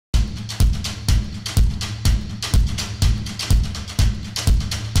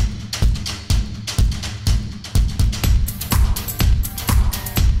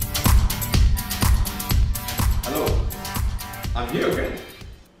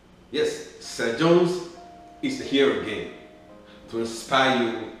Yes, Sir Jones is here again to inspire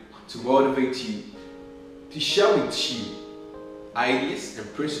you, to motivate you, to share with you ideas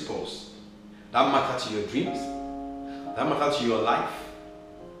and principles that matter to your dreams, that matter to your life,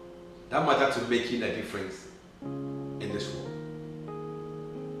 that matter to making a difference in this world.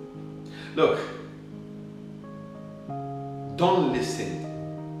 Look, don't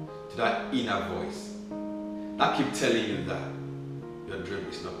listen to that inner voice that keeps telling you that your dream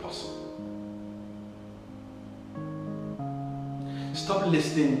is not possible. Stop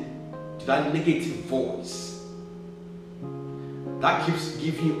listening to that negative voice that keeps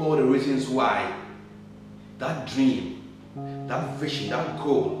giving you all the reasons why that dream, that vision, that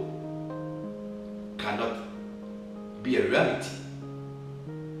goal cannot be a reality.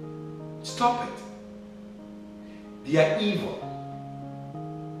 Stop it. They are evil.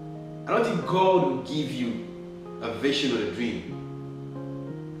 I don't think God will give you a vision or a dream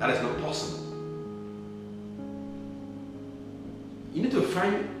that is not possible. You need to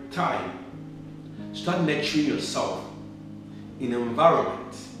find time to start nurturing yourself in an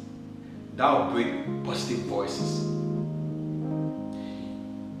environment that will bring positive voices.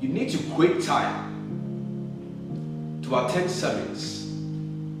 You need to create time to attend sermons,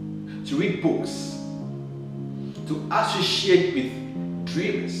 to read books, to associate with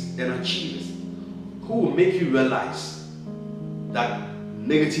dreamers and achievers who will make you realize that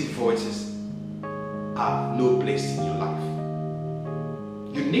negative voices have no place in your life.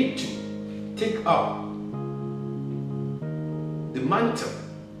 You need to take up the mantle,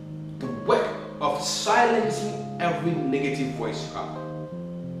 the work of silencing every negative voice you have.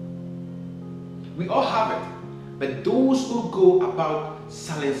 We all have it, but those who go about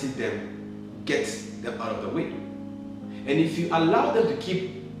silencing them get them out of the way. And if you allow them to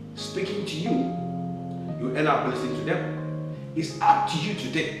keep speaking to you, you end up listening to them. It's up to you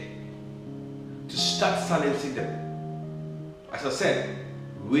today to start silencing them. As I said,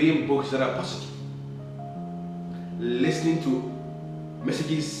 reading books that are positive, listening to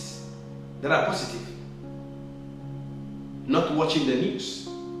messages that are positive, not watching the news,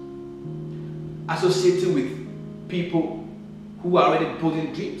 associating with people who are already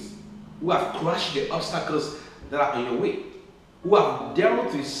building dreams, who have crushed the obstacles that are on your way, who have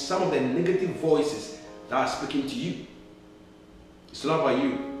dealt with some of the negative voices that are speaking to you. It's not about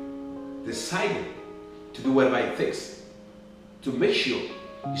you deciding to do whatever it takes to make sure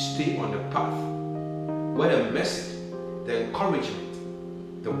you stay on the path where the message, the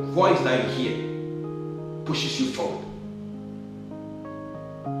encouragement, the voice that you hear pushes you forward.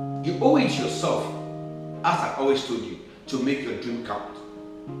 You owe it to yourself, as I always told you, to make your dream count.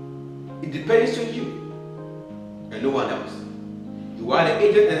 It depends on you and no one else. You are the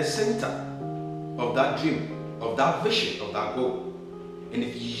agent and the center of that dream, of that vision, of that goal. And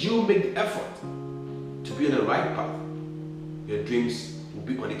if you make the effort to be on the right path, your dreams will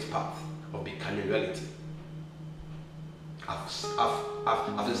be on its path of becoming reality.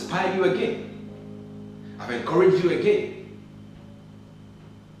 I've inspired you again. I've encouraged you again.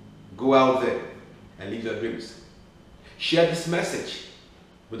 Go out there and live your dreams. Share this message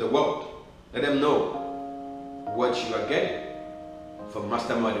with the world. Let them know what you are getting from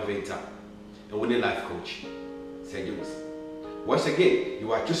Master Motivator and Winning Life Coach, Sir Jones. Once again,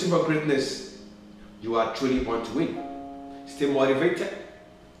 you are choosing for greatness. You are truly born to win. Stay motivated.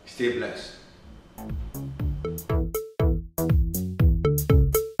 Stay blessed.